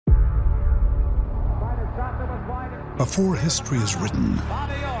Before history is written,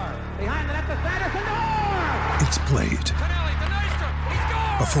 it's played.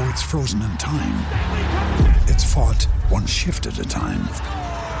 Before it's frozen in time, it's fought one shift at a time.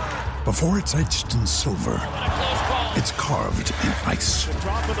 Before it's etched in silver, it's carved in ice.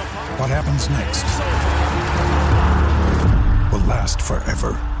 What happens next will last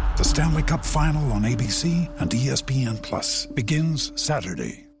forever. The Stanley Cup Final on ABC and ESPN Plus begins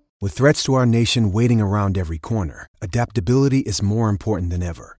Saturday. With threats to our nation waiting around every corner, adaptability is more important than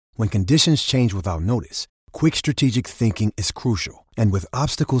ever. When conditions change without notice, quick strategic thinking is crucial. And with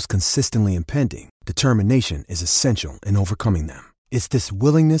obstacles consistently impending, determination is essential in overcoming them. It's this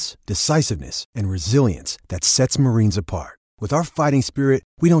willingness, decisiveness, and resilience that sets Marines apart. With our fighting spirit,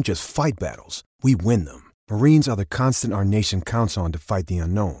 we don't just fight battles, we win them. Marines are the constant our nation counts on to fight the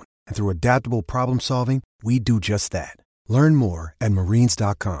unknown. And through adaptable problem solving, we do just that. Learn more at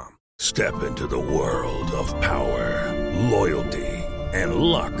Marines.com. Step into the world of power, loyalty, and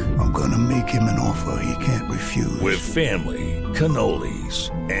luck. I'm gonna make him an offer he can't refuse. With family, cannolis,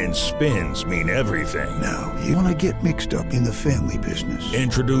 and spins mean everything. Now, you wanna get mixed up in the family business.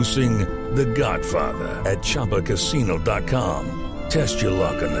 Introducing The Godfather at ChumbaCasino.com. Test your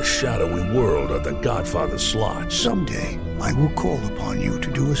luck in the shadowy world of The Godfather slot. Someday, I will call upon you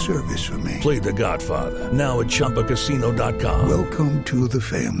to do a service for me. Play The Godfather now at ChumbaCasino.com. Welcome to the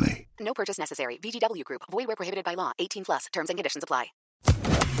family. No purchase necessary. VGW Group. Void where prohibited by law. 18 plus. Terms and conditions apply.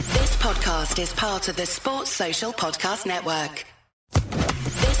 This podcast is part of the Sports Social Podcast Network.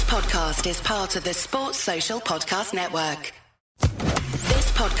 This podcast is part of the Sports Social Podcast Network.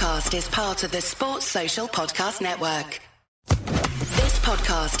 This podcast is part of the Sports Social Podcast Network. This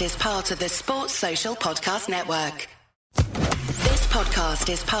podcast is part of the Sports Social Podcast Network. This podcast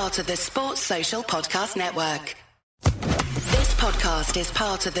is part of the Sports Social Podcast Network. This podcast is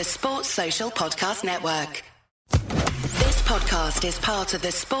part of the Sports Social Podcast Network. This podcast is part of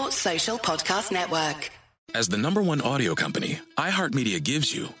the Sports Social Podcast Network. As the #1 audio company, iHeartMedia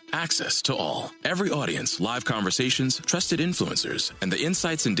gives you access to all. Every audience, live conversations, trusted influencers, and the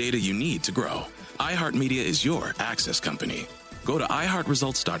insights and data you need to grow. iHeartMedia is your access company. Go to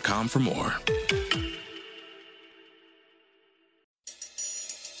iHeartResults.com for more.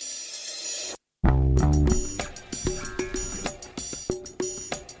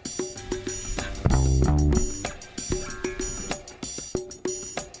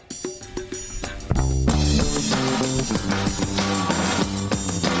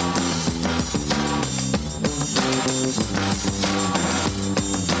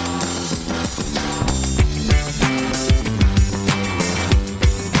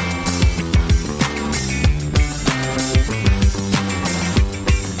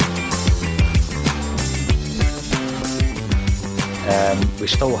 We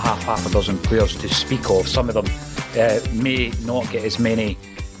still have half a dozen players to speak of. Some of them may not get as many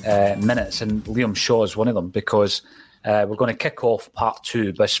minutes, and Liam Shaw is one of them, because we're going to kick off part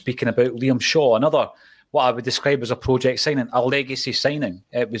 2 by speaking about Liam Shaw, another what I would describe as a project signing, a legacy signing.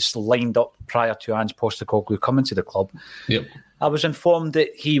 It was lined up prior to Ange Postecoglou coming to the club. Yep. I was informed that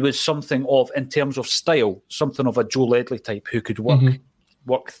he was something of, in terms of style, something of a Joe Ledley type who could work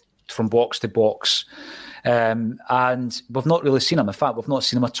from box to box. And we've not really seen him. In fact, we've not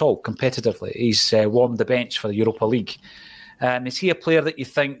seen him at all competitively. He's warmed the bench for the Europa League. Is he a player that you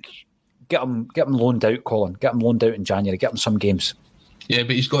think, get him loaned out, Colin? Get him loaned out in January, get him some games? Yeah,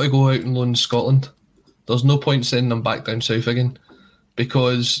 but he's got to go out and loan Scotland. There's no point sending him back down south again,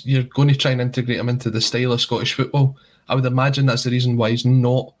 because you're going to try and integrate him into the style of Scottish football. I would imagine that's the reason why he's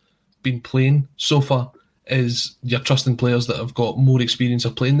not been playing so far, is you're trusting players that have got more experience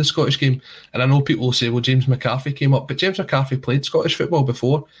of playing the Scottish game. And I know people will say, well, James McCarthy came up, but James McCarthy played Scottish football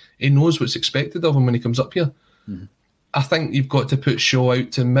before. He knows what's expected of him when he comes up here. Mm-hmm. I think you've got to put Shaw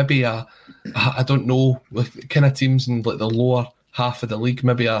out to maybe I don't know, like kind of teams in like the lower half of the league,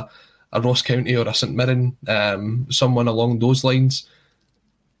 maybe a Ross County or a St Mirren, someone along those lines,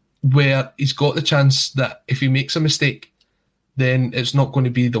 where he's got the chance that if he makes a mistake, then it's not going to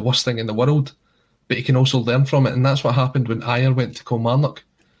be the worst thing in the world, but he can also learn from it. And that's what happened when Ajer went to Kilmarnock.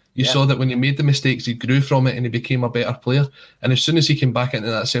 You saw that when he made the mistakes, he grew from it and he became a better player. And as soon as he came back into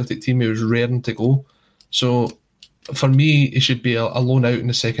that Celtic team, he was raring to go. So for me, he should be a loan out in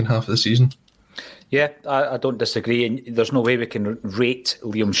the second half of the season. Yeah, I don't disagree. And there's no way we can rate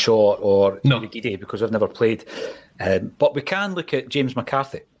Liam Shaw or Urhoghide because we've never played. But we can look at James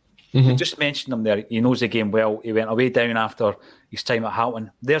McCarthy. Mm-hmm. You just mentioned him there. He knows the game well. He went away down after his time at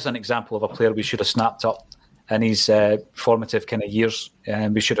Hamilton. There's an example of a player we should have snapped up in his formative kind of years.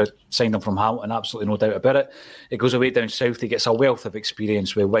 We should have signed him from Hamilton, absolutely no doubt about it. He goes away down south, he gets a wealth of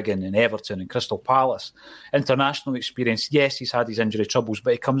experience with Wigan and Everton and Crystal Palace. International experience, yes, he's had his injury troubles,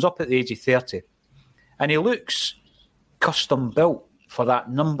 but he comes up at the age of 30 and he looks custom built for that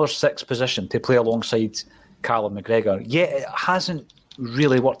number 6 position to play alongside Callum McGregor. Yet it hasn't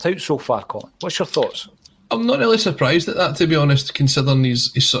really worked out so far, Colin. What's your thoughts? I'm not really surprised at that, to be honest, considering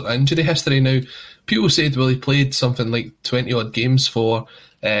his sort of injury history. Now, people said, well, he played something like 20-odd games for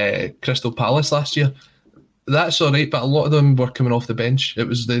Crystal Palace last year. That's all right, but a lot of them were coming off the bench. It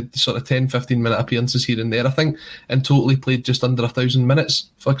was the sort of 10, 15-minute appearances here and there. I think in total he played just under 1,000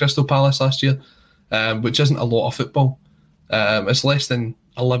 minutes for Crystal Palace last year, which isn't a lot of football. It's less than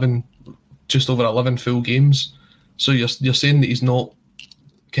 11, just over 11 full games. So you're saying that he's not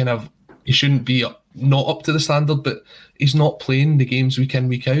he shouldn't be not up to the standard, but he's not playing the games week in,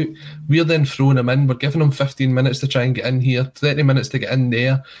 week out. We're then throwing him in. We're giving him 15 minutes to try and get in here, 30 minutes to get in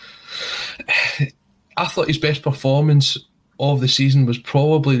there. I thought his best performance of the season was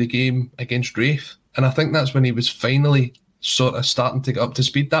probably the game against Wraith, and I think that's when he was finally sort of starting to get up to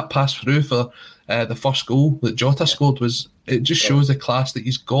speed. That pass through for the first goal that Jota scored it just shows the class that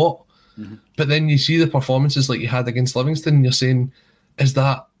he's got. Mm-hmm. But then you see the performances like he had against Livingston, and you're saying, is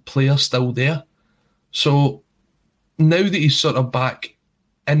that player still there? So now that he's sort of back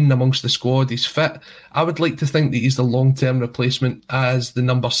in amongst the squad, he's fit, I would like to think that he's the long-term replacement as the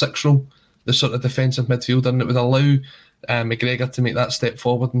number 6 role, the sort of defensive midfielder, and it would allow McGregor to make that step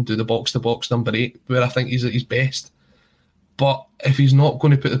forward and do the box-to-box number 8, where I think he's at his best. But if he's not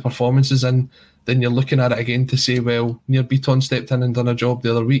going to put the performances in, then you're looking at it again to say, well, Near Beaton stepped in and done a job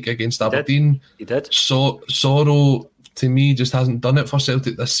the other week against Aberdeen. He did. So Sorrow, to me, just hasn't done it for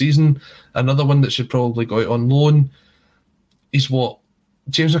Celtic this season. Another one that should probably go out on loan is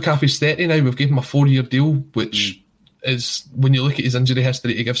James McCarthy's 30 now. We've given him a 4-year deal, which is, when you look at his injury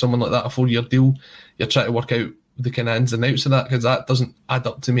history, to give someone like that a 4-year deal, you're trying to work out the kind of ins and outs of that, because that doesn't add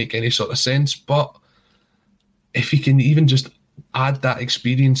up to make any sort of sense. But if he can even just add that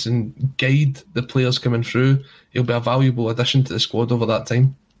experience and guide the players coming through, he'll be a valuable addition to the squad over that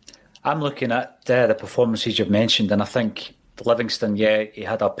time. I'm looking at the performances you've mentioned, and I think Livingston, he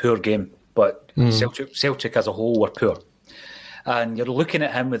had a poor game, but Celtic as a whole were poor. And you're looking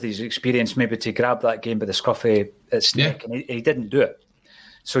at him with his experience maybe to grab that game by the scruff of its neck, and he didn't do it.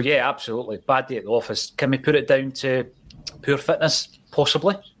 So, absolutely. Bad day at the office. Can we put it down to poor fitness?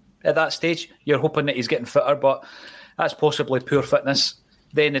 Possibly. At that stage, you're hoping that he's getting fitter, but that's possibly poor fitness.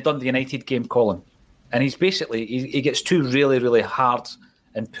 Then the Dundee United game, Colin, and he's basically, he gets 2 really, really hard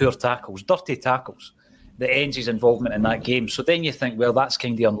and poor tackles, dirty tackles, that ends his involvement in that game. So then you think, well, that's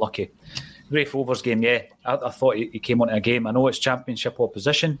kind of unlucky. Rafe Rovers game, I thought he came onto a game. I know it's championship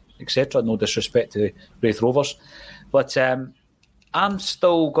opposition, etc. No disrespect to Rafe Rovers. But I'm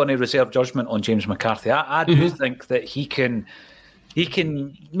still going to reserve judgment on James McCarthy. I do think that he can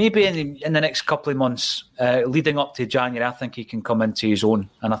maybe in the next couple of months, leading up to January, I think he can come into his own.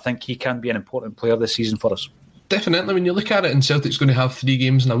 And I think he can be an important player this season for us. Definitely. When you look at it, and Celtic's going to have 3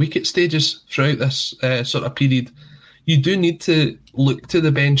 games in a week at stages throughout this sort of period, you do need to look to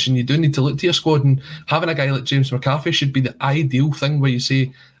the bench, and you do need to look to your squad, and having a guy like James McCarthy should be the ideal thing, where you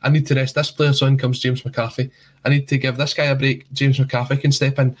say, I need to rest this player, so in comes James McCarthy. I need to give this guy a break, James McCarthy can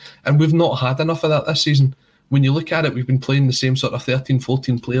step in. And we've not had enough of that this season. When you look at it, we've been playing the same sort of 13,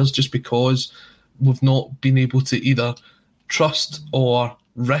 14 players just because we've not been able to either trust or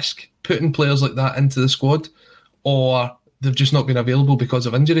risk putting players like that into the squad, or they've just not been available because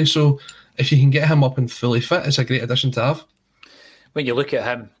of injury. So if you can get him up and fully fit, it's a great addition to have. When you look at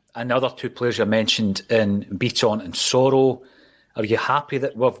him and the other 2 players you mentioned in Beaton and Sorrow, are you happy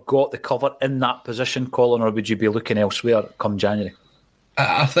that we've got the cover in that position, Colin, or would you be looking elsewhere come January?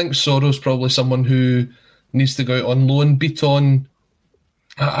 I think Sorrow's probably someone who needs to go out on loan. Beaton,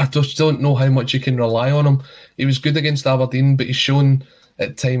 I just don't know how much you can rely on him. He was good against Aberdeen, but he's shown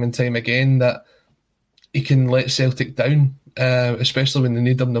at time and time again that he can let Celtic down, especially when they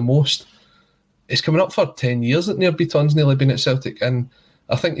need him the most. It's coming up for 10 years that Near Beaton's nearly been at Celtic, and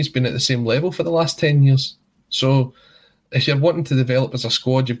I think he's been at the same level for the last 10 years. So if you're wanting to develop as a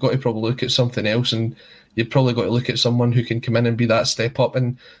squad, you've got to probably look at something else, and you've probably got to look at someone who can come in and be that step up.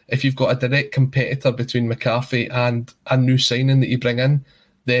 And if you've got a direct competitor between McCarthy and a new signing that you bring in,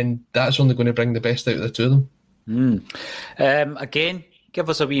 then that's only going to bring the best out of the 2 of them. Again, give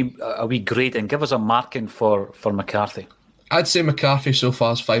us a wee grading. Give us a marking for McCarthy. I'd say McCarthy so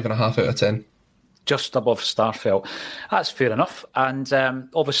far is 5.5 out of 10. just above Starfelt. That's fair enough. And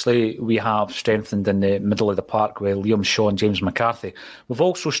obviously we have strengthened in the middle of the park with Liam Shaw and James McCarthy. We've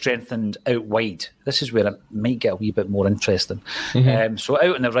also strengthened out wide. This is where it might get a wee bit more interesting. So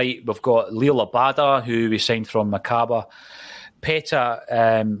out on the right, we've got Leo Labada, who we signed from Macaba. Peta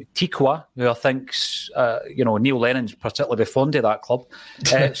Tikwa, who I think's, Neil Lennon's particularly fond of that club.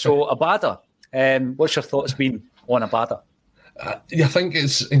 So Abada, what's your thoughts been on Abada? I think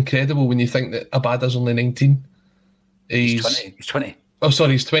it's incredible when you think that Abada's only 19. He's 20. He's 20. Oh,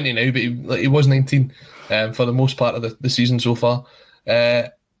 sorry, he's 20 now, but he was 19 for the most part of the season so far.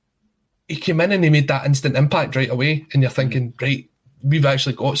 He came in and he made that instant impact right away, and you're thinking, right, we've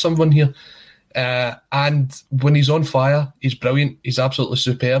actually got someone here. And when he's on fire, he's brilliant. He's absolutely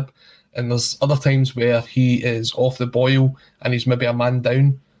superb. And there's other times where he is off the boil and he's maybe a man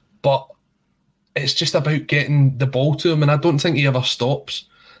down, but it's just about getting the ball to him, and I don't think he ever stops.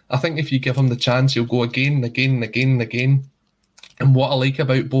 I think if you give him the chance, he'll go again and again and again and again. And what I like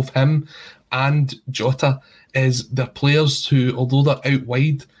about both him and Jota is they're players who, although they're out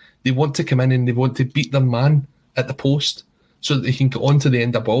wide, they want to come in and they want to beat their man at the post so that they can get on to the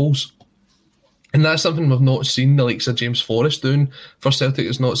end of balls. And that's something we've not seen the likes of James Forrest doing for Celtic.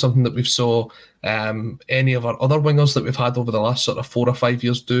 It's not something that we've saw any of our other wingers that we've had over the last sort of 4 or 5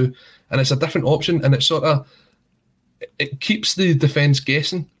 years do. And it's a different option, and it keeps the defence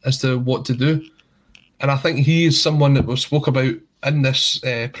guessing as to what to do. And I think he is someone that we've spoke about in this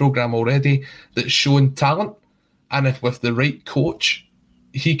programme already that's shown talent. And if with the right coach,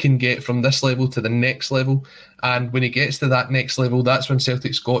 he can get from this level to the next level. And when he gets to that next level, that's when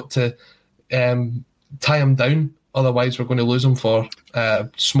Celtic's got to tie him down. Otherwise, we're going to lose him for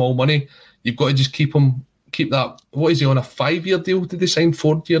small money. You've got to just keep that. What is he on, a 5-year deal? Did they sign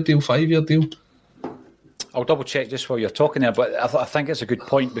 4-year deal, 5-year deal? I'll double check just while you're talking there, but I think it's a good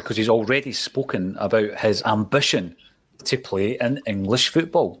point because he's already spoken about his ambition to play in English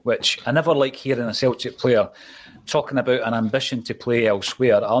football, which I never like hearing a Celtic player talking about an ambition to play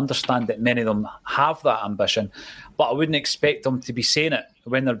elsewhere. I understand that many of them have that ambition, but I wouldn't expect them to be saying it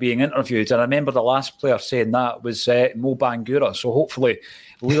when they're being interviewed. And I remember the last player saying that was Mo Bangura. So hopefully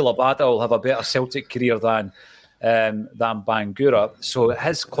Leo Labada will have a better Celtic career than Bangura. So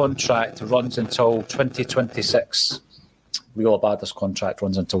his contract runs until 2026. Leo Labada's contract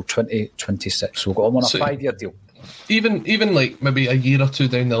runs until 2026. So we've got him on a 5-year deal. Even like maybe a year or two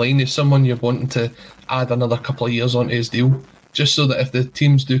down the line, is someone you're wanting to add another couple of years onto his deal, just so that if the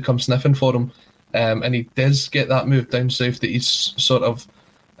teams do come sniffing for him, and he does get that move down south, that he's sort of,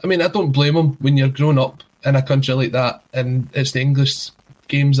 I mean, I don't blame him when you're grown up in a country like that and it's the English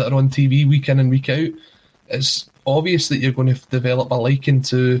games that are on TV week in and week out. It's obvious that you're going to develop a liking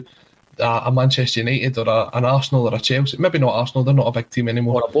to a Manchester United or an Arsenal or a Chelsea. Maybe not Arsenal, they're not a big team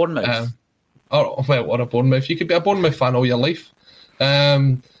anymore. Or a Bournemouth. Or a Bournemouth. You could be a Bournemouth fan all your life.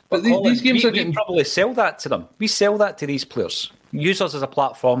 But these games are getting... We probably sell that to them. We sell that to these players. Use us as a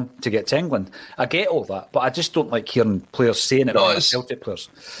platform to get to England. I get all that, but I just don't like hearing players saying it. No, Celtic players.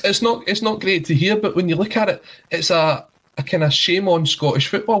 It's not great to hear, but when you look at it, it's a kind of shame on Scottish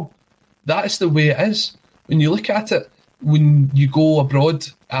football. That is the way it is. When you look at it, when you go abroad,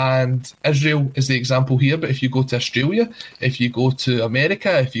 and Israel is the example here, but if you go to Australia, if you go to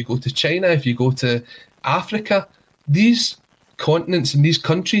America, if you go to China, if you go to Africa, these continents and these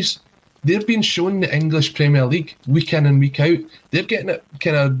countries, they're being shown the English Premier League week in and week out. They're getting it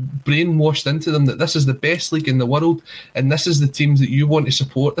kind of brainwashed into them that this is the best league in the world, and this is the teams that you want to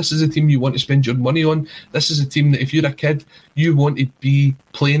support. This is the team you want to spend your money on. This is a team that if you're a kid, you want to be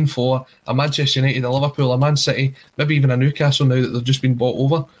playing for. A Manchester United, a Liverpool, a Man City, maybe even a Newcastle now that they've just been bought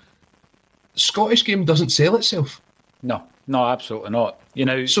over. Scottish game doesn't sell itself. No, absolutely not.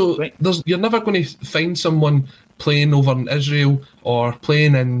 So you're never going to find someone playing over in Israel or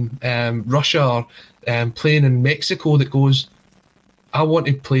playing in Russia or playing in Mexico that goes, I want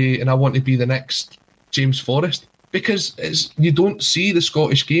to play and I want to be the next James Forrest, because you don't see the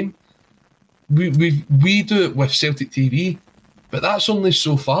Scottish game. We do it with Celtic TV, but that's only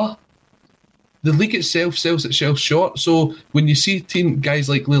so far. The league itself sells itself short. So when you see guys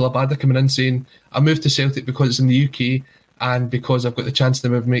like Leo Labada coming in saying, I moved to Celtic because it's in the UK and because I've got the chance to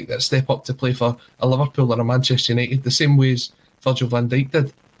make that step up to play for a Liverpool or a Manchester United, the same way as Virgil van Dijk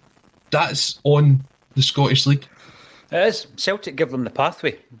did, that's on the Scottish League. It is. Celtic give them the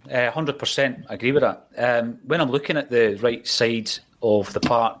pathway. 100% agree with that. When I'm looking at the right side of the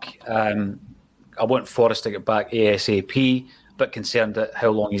park, I want Forrest to get back ASAP, but concerned at how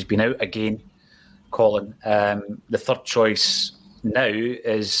long he's been out again, Colin. The third choice now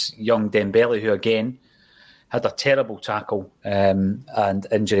is young Dembele, who again had a terrible tackle and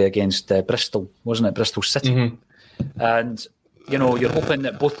injury against Bristol, wasn't it? Bristol City. Mm-hmm. And, you know, you're hoping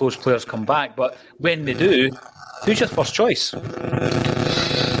that both those players come back, but when they do, who's your first choice?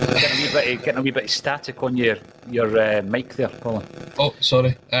 Getting a wee bit of static on your mic there, Colin. Oh,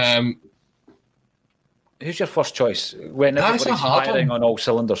 sorry. Who's your first choice when everybody's firing on all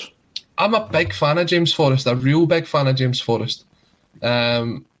cylinders? I'm a big fan of James Forrest, a real big fan of James Forrest.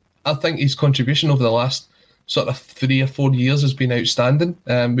 I think his contribution over the last sort of 3 or 4 years has been outstanding.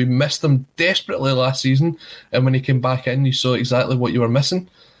 We missed him desperately last season, and when he came back in, you saw exactly what you were missing.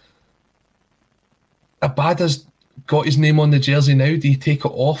 Abada's got his name on the jersey now. Do you take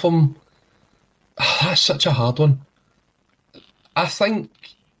it off him? That's such a hard one. I think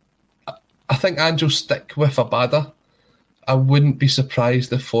Ange will stick with Abada. I wouldn't be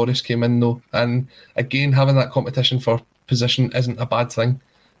surprised if Forrest came in though. And again, having that competition for position isn't a bad thing.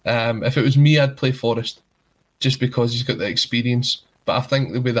 If it was me, I'd play Forrest just because he's got the experience. But I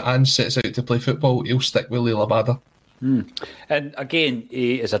think the way that Ange sets out to play football, he'll stick with Liel Abada. And again,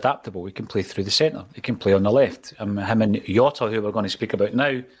 he is adaptable. He can play through the centre. He can play on the left. Him and Jota, who we're going to speak about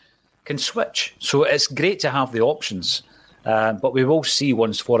now, can switch. So it's great to have the options. But we will see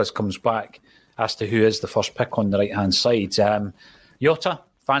once Forrest comes back as to who is the first pick on the right-hand side. Jota,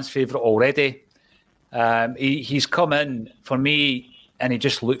 fans' favourite already. He's come in, for me, and he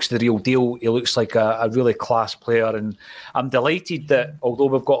just looks the real deal. He looks like a really class player. And I'm delighted that, although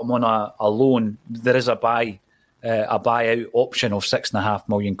we've got him on a loan, there is a buyout option of £6.5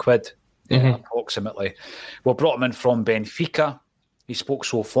 million, approximately. We brought him in from Benfica. He spoke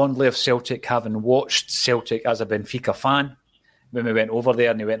so fondly of Celtic, having watched Celtic as a Benfica fan when we went over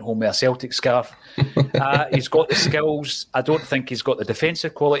there and he went home with a Celtic scarf. He's got the skills. I don't think he's got the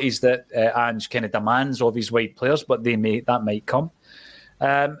defensive qualities that Ange kind of demands of his wide players, but that might come.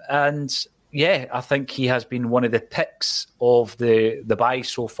 And yeah, I think he has been one of the picks of the buy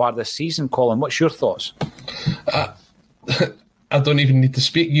so far this season. Colin, what's your thoughts? I don't even need to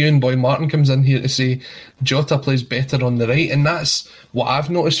speak. Ewan Boy Martin comes in here to say Jota plays better on the right, and that's what I've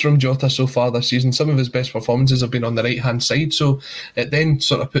noticed from Jota so far this season. Some of his best performances have been on the right-hand side, so it then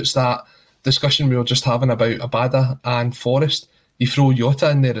sort of puts that discussion we were just having about Abada and Forrest. You throw Jota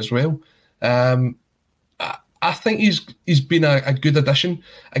in there as well. I think he's been a good addition.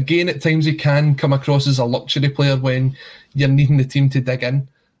 Again, at times he can come across as a luxury player when you're needing the team to dig in.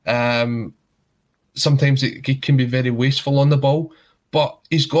 Sometimes it can be very wasteful on the ball, but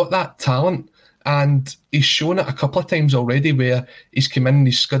he's got that talent and he's shown it a couple of times already where he's come in and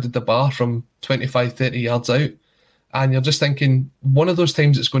he's scudded the bar from 25, 30 yards out. And you're just thinking, one of those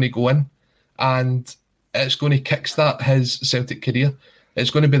times it's going to go in and it's going to kickstart his Celtic career.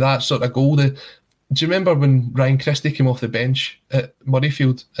 It's going to be that sort of goal. Do you remember when Ryan Christie came off the bench at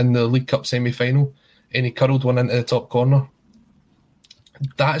Murrayfield in the League Cup semi-final and he curled one into the top corner?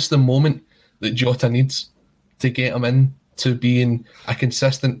 That's the moment that Jota needs to get him in to being a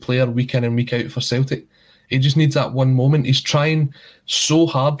consistent player week in and week out for Celtic. He just needs that one moment. He's trying so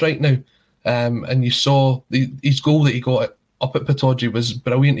hard right now. And you saw his goal that he got up at Pataudry was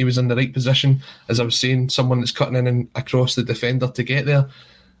brilliant. He was in the right position, as I was saying, someone that's cutting in and across the defender to get there.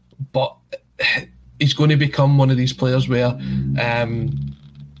 But he's going to become one of these players where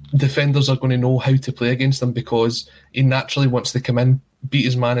defenders are going to know how to play against him because he naturally wants to come in, beat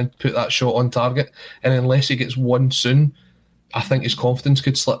his man and put that shot on target. And unless he gets one soon, I think his confidence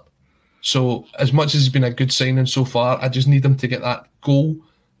could slip. So as much as he's been a good signing so far, I just need him to get that goal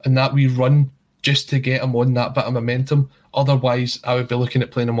and that wee run just to get him on that bit of momentum. Otherwise, I would be looking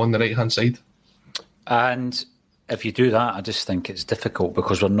at playing him on the right-hand side. And if you do that, I just think it's difficult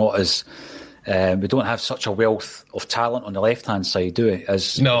because we're not as... we don't have such a wealth of talent on the left-hand side, do we?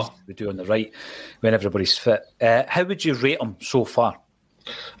 As we do on the right when everybody's fit. How would you rate him so far?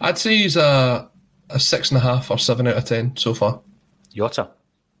 I'd say he's a 6.5 or 7 out of 10 so far. Jota?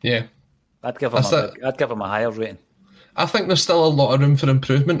 Yeah. I'd give him a higher rating. I think there's still a lot of room for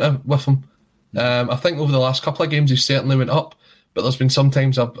improvement with him. I think over the last couple of games he's certainly went up, but there's been some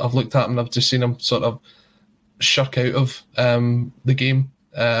times I've looked at him and I've just seen him sort of shirk out of the game.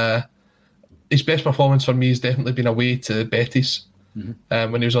 His best performance for me has definitely been away to Betis.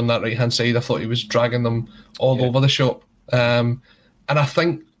 When he was on that right-hand side, I thought he was dragging them all over the shop. And I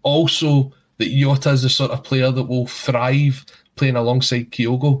think also that Jota is the sort of player that will thrive playing alongside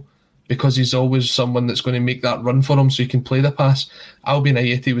Kyogo because he's always someone that's going to make that run for him so he can play the pass. Albion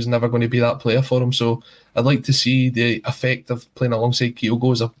Ayeti was never going to be that player for him, so I'd like to see the effect of playing alongside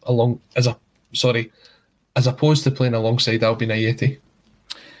Kyogo as opposed to playing alongside Albion Ayeti.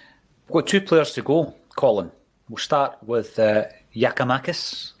 We've got 2 players to go, Colin. We'll start with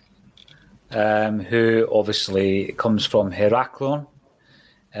Giakoumakis. who obviously comes from Heraklion,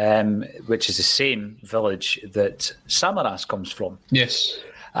 which is the same village that Samaras comes from. Yes.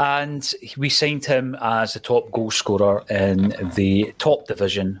 And we signed him as the top goal scorer in the top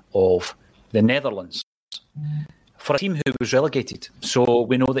division of the Netherlands for a team who was relegated. So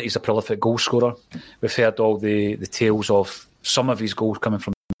we know that he's a prolific goal scorer. We've heard all the tales of some of his goals coming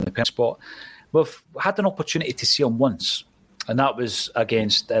from the penalty spot. We've had an opportunity to see him once, and that was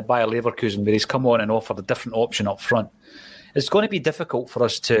against Bayer Leverkusen, where he's come on and offered a different option up front. It's going to be difficult for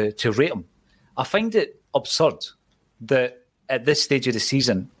us to rate him. I find it absurd that at this stage of the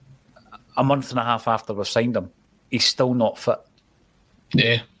season, a month and a half after we've signed him, he's still not fit.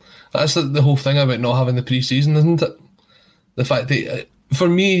 Yeah, that's the whole thing about not having the pre-season, isn't it? The fact that, for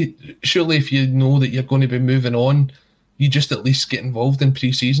me, surely if you know that you're going to be moving on, you just at least get involved in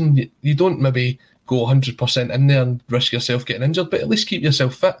pre-season. You don't maybe go 100% in there and risk yourself getting injured, but at least keep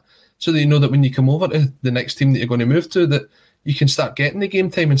yourself fit so that you know that when you come over to the next team that you're going to move to, that you can start getting the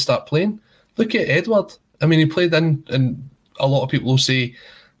game time and start playing. Look at Edward. I mean, he played in, and a lot of people will say,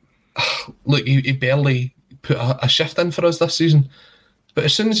 look, he barely put a shift in for us this season. But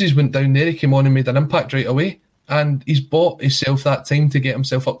as soon as he went down there, he came on and made an impact right away. And he's bought himself that time to get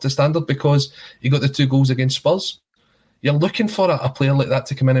himself up to standard because he got the 2 goals against Spurs. You're looking for a player like that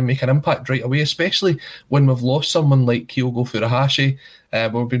to come in and make an impact right away, especially when we've lost someone like Kyogo Furuhashi,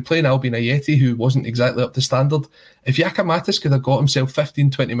 when we've been playing Albion Ayeti, who wasn't exactly up to standard. If Giakoumakis could have got himself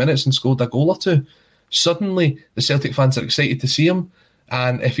 15-20 minutes and scored a goal or 2, suddenly the Celtic fans are excited to see him.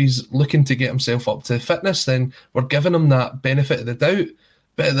 And if he's looking to get himself up to fitness, then we're giving him that benefit of the doubt.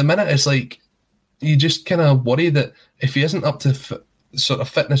 But at the minute, it's like, you just kind of worry that if he isn't up to sort of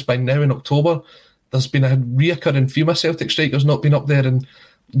fitness by now in October, there's been a reoccurring theme of Celtic strikers not being up there, and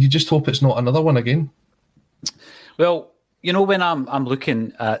you just hope it's not another one again. Well, you know, when I'm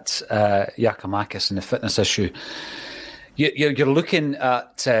looking at Giakoumakis and the fitness issue, you're looking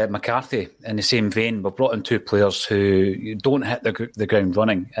at McCarthy in the same vein. We've brought in 2 players who don't hit the ground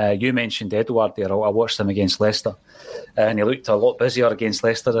running. You mentioned Edouard there. I watched him against Leicester, and he looked a lot busier against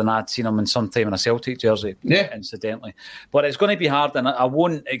Leicester than I'd seen him in some time in a Celtic jersey, incidentally. But it's going to be hard, and I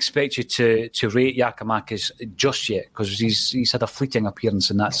won't expect you to rate Giakoumakis just yet, because he's had a fleeting appearance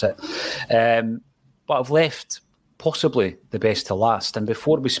and that's it. But I've left possibly the best to last. And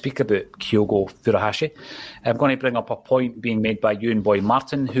before we speak about Kyogo Furuhashi, I'm going to bring up a point being made by you and Boy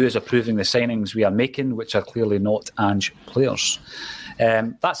Martin, who is approving the signings we are making, which are clearly not Ange players.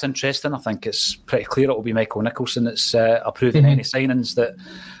 That's interesting. I think it's pretty clear it will be Michael Nicholson that's approving any signings that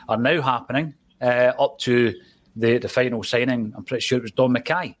are now happening up to the final signing. I'm pretty sure it was Don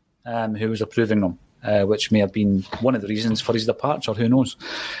Mackay who was approving them, which may have been one of the reasons for his departure. Who knows?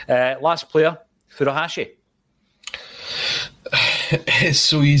 Last player, Furuhashi. It's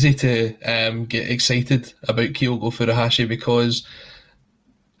so easy to get excited about Kyogo Furuhashi because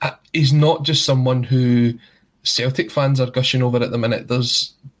he's not just someone who Celtic fans are gushing over at the minute.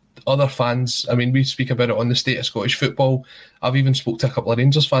 There's other fans. I mean, we speak about it on the State of Scottish Football. I've even spoke to a couple of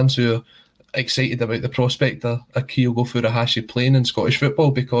Rangers fans who are excited about the prospect of Kyogo Furuhashi playing in Scottish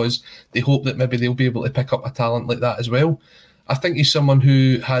football because they hope that maybe they'll be able to pick up a talent like that as well. I think he's someone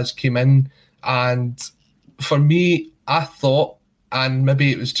who has came in, and for me, I thought, and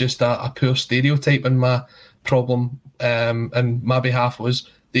maybe it was just a poor stereotype in my problem, and my behalf was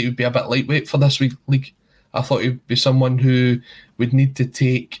that he would be a bit lightweight for this league. I thought he'd be someone who would need to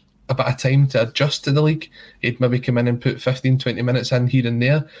take a bit of time to adjust to the league. He'd maybe come in and put 15-20 minutes in here and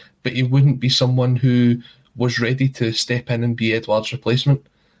there, but he wouldn't be someone who was ready to step in and be Edouard's replacement.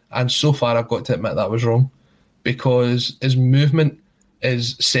 And so far, I've got to admit that was wrong, because his movement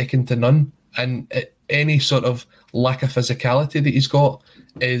is second to none, and any sort of lack of physicality that he's got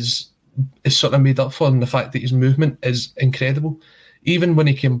is sort of made up for in the fact that his movement is incredible. Even when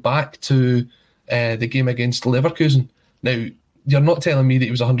he came back to the game against Leverkusen, now, you're not telling me that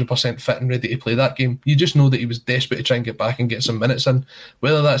he was 100% fit and ready to play that game. You just know that he was desperate to try and get back and get some minutes in,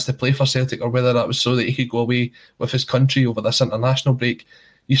 whether that's to play for Celtic or whether that was so that he could go away with his country over this international break.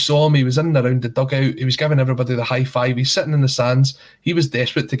 You saw him, he was in and around the dugout, he was giving everybody the high five, he's sitting in the stands. He was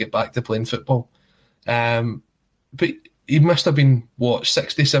desperate to get back to playing football. But he must have been,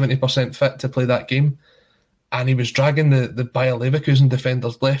 60-70% fit to play that game. And he was dragging the Bayer Leverkusen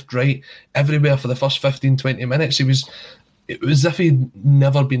defenders left, right, everywhere for the first 15-20 minutes. It was as if he'd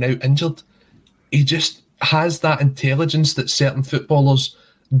never been out injured. He just has that intelligence that certain footballers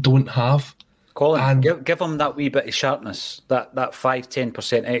don't have. Colin, and give him that wee bit of sharpness, that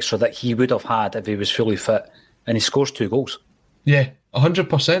 5-10% extra that he would have had if he was fully fit, and he scores 2 goals. Yeah,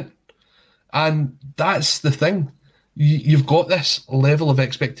 100%. And that's the thing. you've got this level of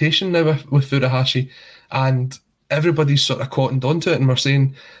expectation now with Furuhashi, and everybody's sort of cottoned onto it, and we're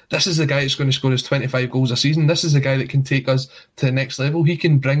saying, this is the guy that's going to score his 25 goals a season. This is the guy that can take us to the next level. He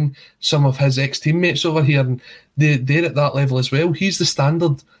can bring some of his ex-teammates over here, and they're at that level as well. He's the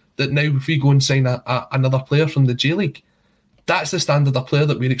standard that now if we go and sign another player from the J-League, that's the standard of player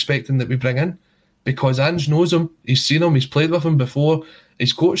that we're expecting that we bring in, because Ange knows him, he's seen him, he's played with him before,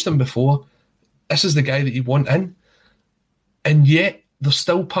 he's coached him before. This is the guy that you want in. And yet, there's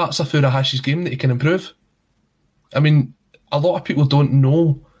still parts of Furuhashi's game that he can improve. I mean, a lot of people don't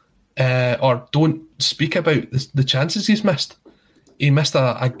know or don't speak about the chances he's missed. He missed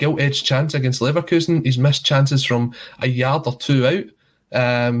a gilt-edged chance against Leverkusen. He's missed chances from a yard or two out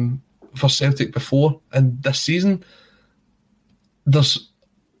for Celtic before. And this season, there's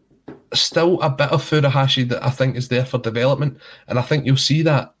still a bit of Furuhashi that I think is there for development. And I think you'll see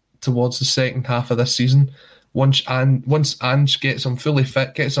that towards the second half of this season. Once Ange gets him fully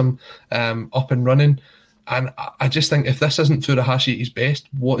fit, gets him up and running. And I just think if this isn't Furuhashi at his best,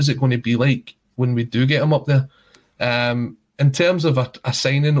 what is it going to be like when we do get him up there? In terms of a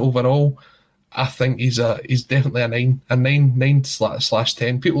signing overall, I think he's definitely a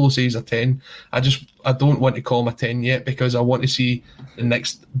 9/10. People will say he's a 10. I don't want to call him a 10 yet, because I want to see the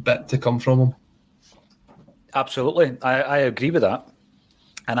next bit to come from him. Absolutely, I agree with that.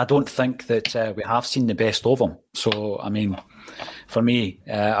 And I don't think that we have seen the best of him. So, I mean, for me,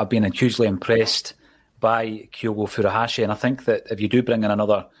 I've been hugely impressed by Kyogo Furuhashi, and I think that if you do bring in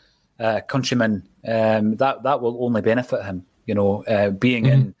another countryman, that will only benefit him. You know, being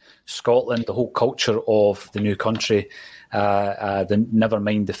in Scotland, the whole culture of the new country, never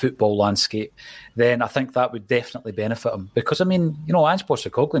mind the football landscape, then I think that would definitely benefit him. Because, I mean, you know, Ange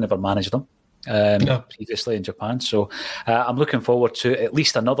Postecoglou never managed them previously in Japan. So I'm looking forward to at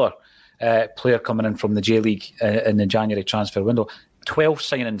least another player coming in from the J-League in the January transfer window. 12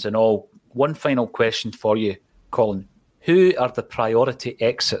 signings in all. One final question for you, Colin. Who are the priority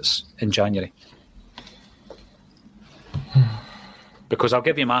exits in January? Because I'll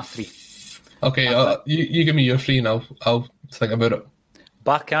give you my three. Okay, you give me your three and I'll think about it.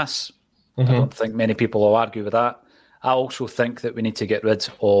 Barkas. I don't think many people will argue with that. I also think that we need to get rid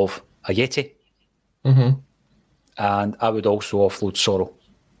of Ayeti. And I would also offload Soro.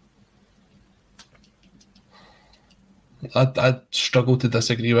 I'd struggle to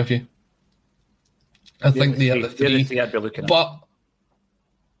disagree with you. I think they are the three I'd be looking at. But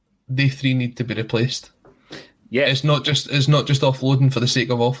they three need to be replaced. Yeah, it's not just offloading for the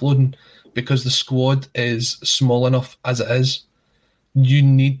sake of offloading, because the squad is small enough as it is. You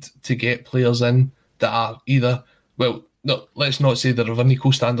need to get players in that are either, well, no, let's not say they're of an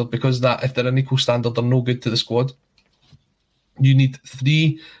equal standard, because that if they're an equal standard, they're no good to the squad. You need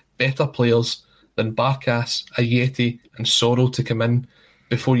three better players than Barkas, Ayeti, and Soro to come in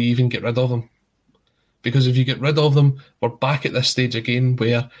before you even get rid of them. Because if you get rid of them, we're back at this stage again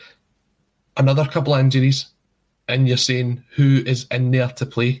where another couple of injuries and you're saying who is in there to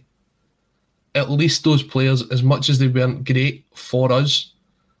play. At least those players, as much as they weren't great for us,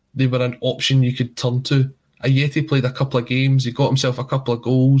 they were an option you could turn to. Ayeti played a couple of games, he got himself a couple of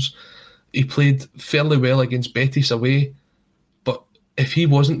goals, he played fairly well against Betis away, but if he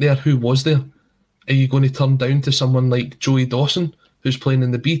wasn't there, who was there? Are you going to turn down to someone like Joey Dawson, who's playing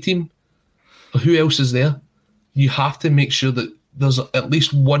in the B team? Who else is there? You have to make sure that there's at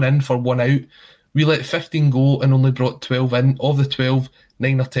least one in for one out. We let 15 go and only brought 12 in. Of the 12,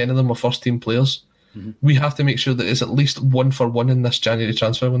 9 or 10 of them were first team players. We have to make sure that it's at least one for one in this January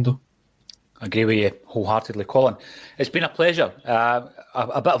transfer window. I agree with you wholeheartedly, Colin. It's been a pleasure.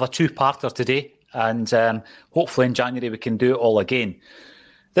 A bit of a two-parter today, and hopefully in January we can do it all again.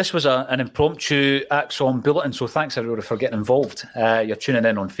 This was an impromptu Axon Bulletin, so thanks everybody for getting involved. You're tuning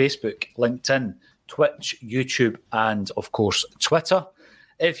in on Facebook, LinkedIn, Twitch, YouTube, and of course Twitter.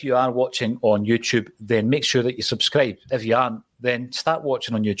 If you are watching on YouTube, then make sure that you subscribe. If you aren't, then start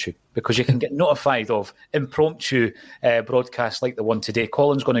watching on YouTube, because you can get notified of impromptu broadcasts like the one today.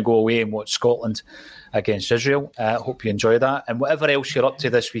 Colin's going to go away and watch Scotland against Israel. Hope you enjoy that. And whatever else you're up to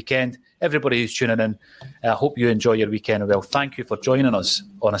this weekend, everybody who's tuning in, I hope you enjoy your weekend well. Thank you for joining us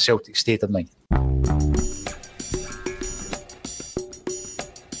on A Celtic State of Mind.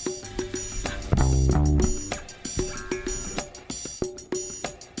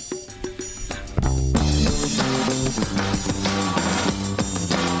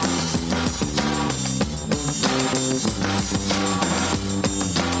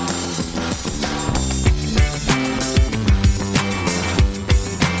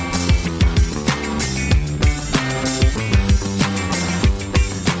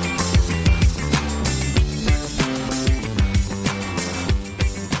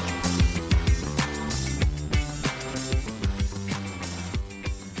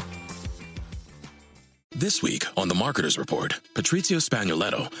 This week on The Marketer's Report, Patrizio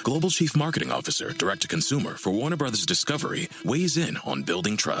Spagnoletto, Global Chief Marketing Officer, Direct-to-Consumer for Warner Brothers Discovery, weighs in on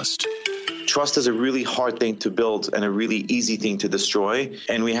building trust. Trust is a really hard thing to build and a really easy thing to destroy,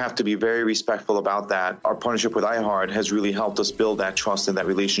 and we have to be very respectful about that. Our partnership with iHeart has really helped us build that trust and that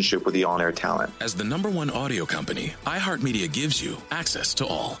relationship with the on-air talent. As the #1 audio company, iHeartMedia gives you access to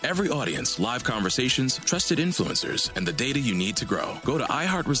all. Every audience, live conversations, trusted influencers, and the data you need to grow. Go to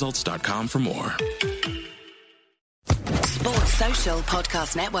iHeartResults.com for more. Sports Social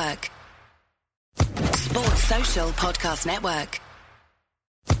Podcast Network. Sports Social Podcast Network.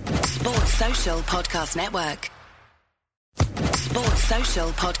 Sports Social Podcast Network. Sports Social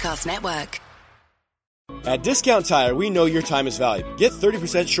Podcast Network. At Discount Tire, we know your time is valuable. Get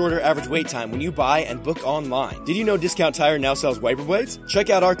 30% shorter average wait time when you buy and book online. Did you know Discount Tire now sells wiper blades? Check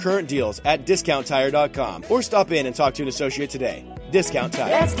out our current deals at discounttire.com or stop in and talk to an associate today. Discount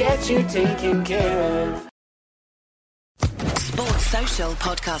Tire. Let's get you taken care of. Sports Social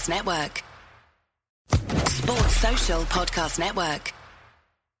Podcast Network. Sports Social Podcast Network.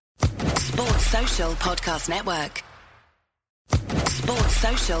 Sports Social Podcast Network. Sports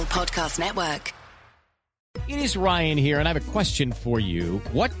Social Podcast Network. It is Ryan here, and I have a question for you.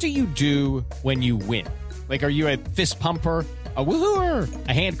 What do you do when you win? Like, are you a fist pumper, a woohooer,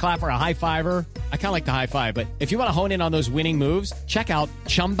 a hand clapper, a high fiver? I kind of like the high five, but if you want to hone in on those winning moves, check out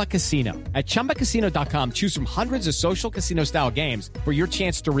Chumba Casino. At ChumbaCasino.com, choose from hundreds of social casino-style games for your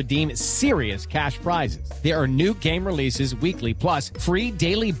chance to redeem serious cash prizes. There are new game releases weekly, plus free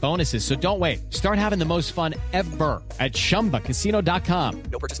daily bonuses, so don't wait. Start having the most fun ever at ChumbaCasino.com.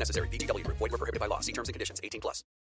 No purchase necessary. VGW Group. Void where prohibited by law. See terms and conditions. 18+.